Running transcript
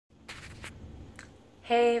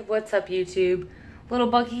Hey, what's up YouTube? Little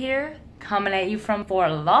Bucky here, coming at you from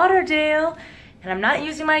Fort Lauderdale. And I'm not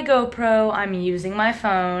using my GoPro, I'm using my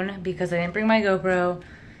phone because I didn't bring my GoPro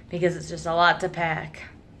because it's just a lot to pack.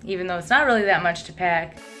 Even though it's not really that much to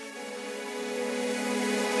pack.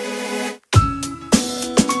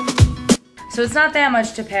 So it's not that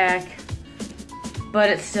much to pack, but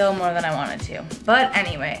it's still more than I wanted to. But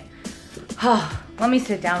anyway, let me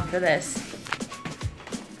sit down for this.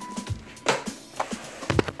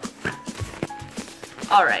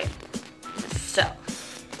 All right, so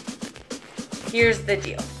here's the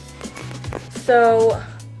deal. So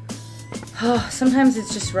sometimes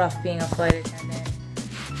it's just rough being a flight attendant,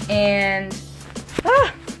 and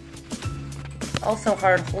it's also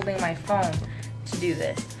hard holding my phone to do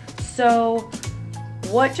this. So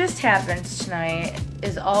what just happened tonight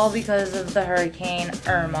is all because of the Hurricane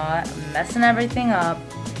Irma messing everything up.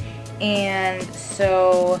 And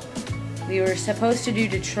so we were supposed to do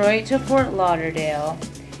Detroit to Fort Lauderdale,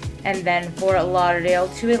 and then Fort Lauderdale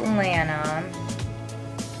to Atlanta.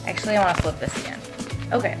 Actually, I want to flip this again.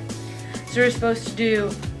 Okay, so we're supposed to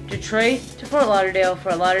do Detroit to Fort Lauderdale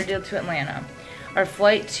to Atlanta. Our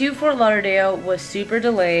flight to Fort Lauderdale was super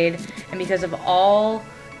delayed, and because of all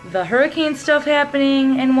the hurricane stuff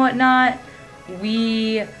happening and whatnot,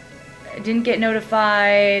 we didn't get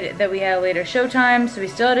notified that we had a later show time, so we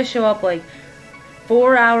still had to show up like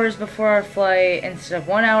 4 hours before our flight instead of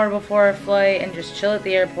 1 hour before our flight and just chill at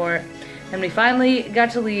the airport. And we finally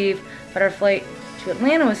got to leave, but our flight to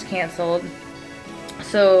Atlanta was canceled.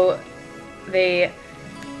 So they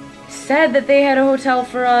said that they had a hotel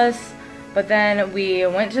for us, but then we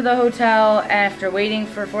went to the hotel after waiting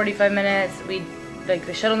for 45 minutes.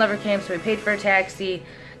 The shuttle never came, so we paid for a taxi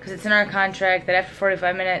because it's in our contract that after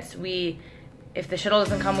 45 minutes, if the shuttle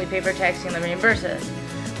doesn't come, we pay for a taxi and they reimburse us.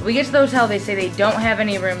 But we get to the hotel, they say they don't have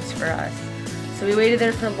any rooms for us. So we waited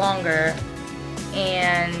there for longer,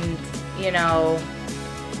 and you know,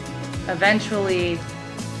 eventually,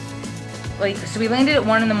 so we landed at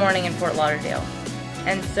 1 in the morning in Fort Lauderdale.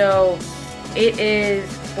 And so it is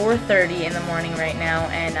 4:30 in the morning right now,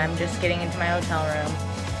 and I'm just getting into my hotel room.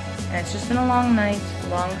 And it's just been a long night,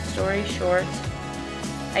 long story short.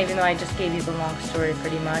 Even though I just gave you the long story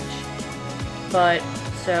pretty much. But,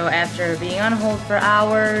 so after being on hold for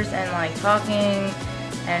hours and like talking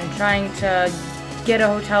and trying to get a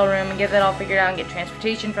hotel room and get that all figured out and get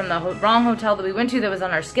transportation from the wrong hotel that we went to that was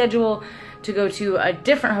on our schedule to go to a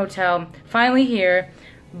different hotel, finally here.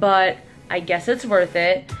 But I guess it's worth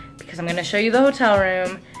it because I'm going to show you the hotel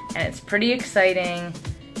room, and it's pretty exciting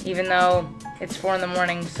even though it's 4 in the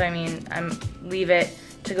morning, so I mean, leave it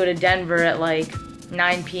to go to Denver at like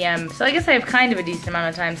 9 p.m. So I guess I have kind of a decent amount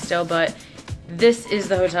of time still, but this is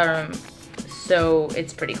the hotel room, so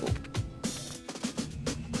it's pretty cool.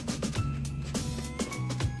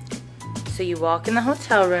 So you walk in the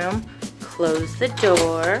hotel room, close the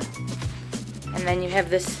door, and then you have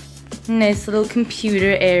this nice little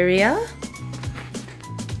computer area.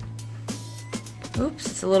 Oops,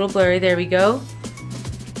 it's a little blurry, there we go.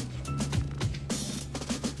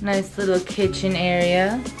 Nice little kitchen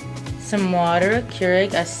area, some water, a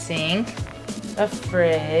Keurig, a sink, a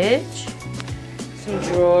fridge, some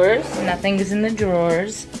drawers. Nothing is in the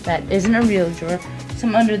drawers. That isn't a real drawer.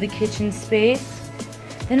 Some under the kitchen space.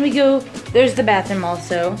 Then we go, there's the bathroom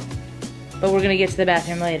also, but we're gonna get to the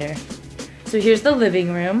bathroom later. So here's the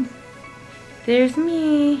living room. There's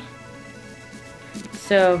me.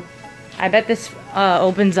 So I bet this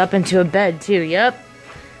opens up into a bed too, yep.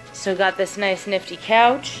 So got this nice nifty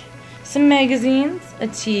couch, some magazines, a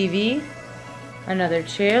TV, another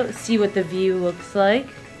chair. Let's see what the view looks like.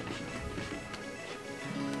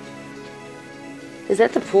 Is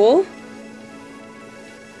that the pool?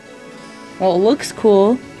 Well, it looks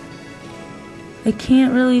cool. I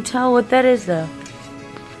can't really tell what that is though.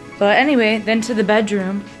 But anyway, then to the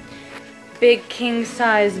bedroom. Big king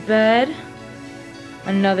size bed,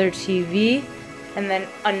 another TV, and then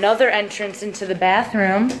another entrance into the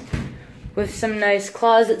bathroom with some nice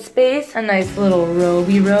closet space, a nice little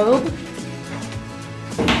roby robe.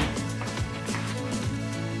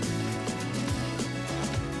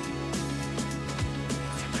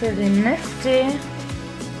 It's pretty nifty.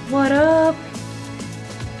 What up?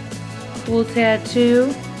 Cool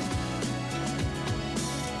tattoo.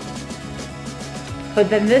 But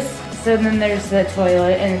then then there's the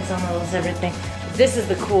toilet and it's on a little separate thing. This is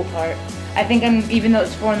the cool part. I think even though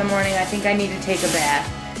it's 4 in the morning, I think I need to take a bath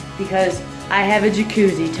because I have a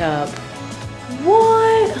jacuzzi tub.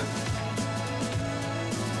 What?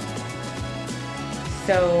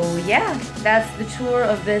 So yeah, that's the tour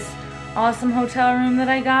of this awesome hotel room that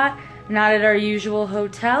I got. Not at our usual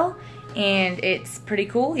hotel. and it's pretty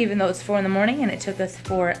cool, even though it's 4 in the morning and it took us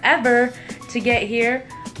forever to get here.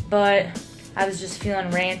 But I was just feeling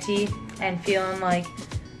ranty and feeling like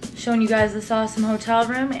showing you guys this awesome hotel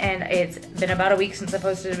room, and it's been about a week since I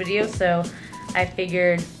posted a video, so I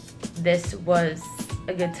figured this was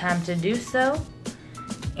a good time to do so.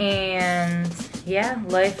 And yeah,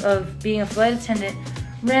 life of being a flight attendant,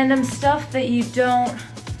 random stuff that you don't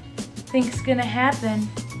think is gonna happen,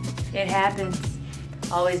 it happens.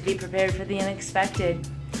 Always be prepared for the unexpected.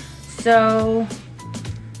 So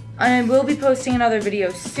I will be posting another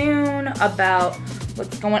video soon about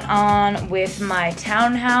what's going on with my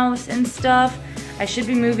townhouse and stuff. I should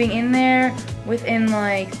be moving in there within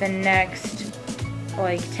like the next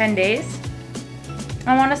like 10 days,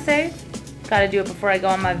 I want to say. Gotta do it before I go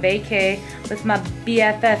on my vacay with my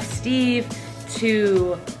BFF Steve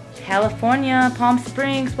to California, Palm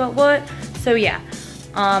Springs, what. So yeah,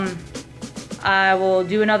 I will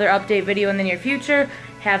do another update video in the near future.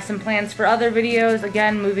 Have some plans for other videos.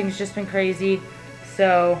 Again, moving's just been crazy.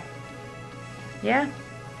 So yeah,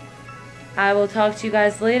 I will talk to you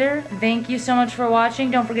guys later. Thank you so much for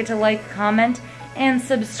watching. Don't forget to like, comment, and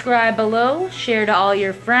subscribe below. Share to all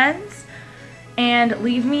your friends. And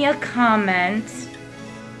leave me a comment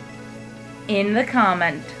in the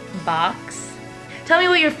comment box. Tell me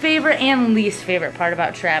what your favorite and least favorite part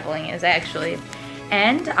about traveling is, actually.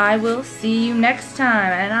 And I will see you next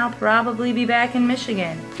time, and I'll probably be back in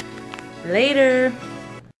Michigan. Later.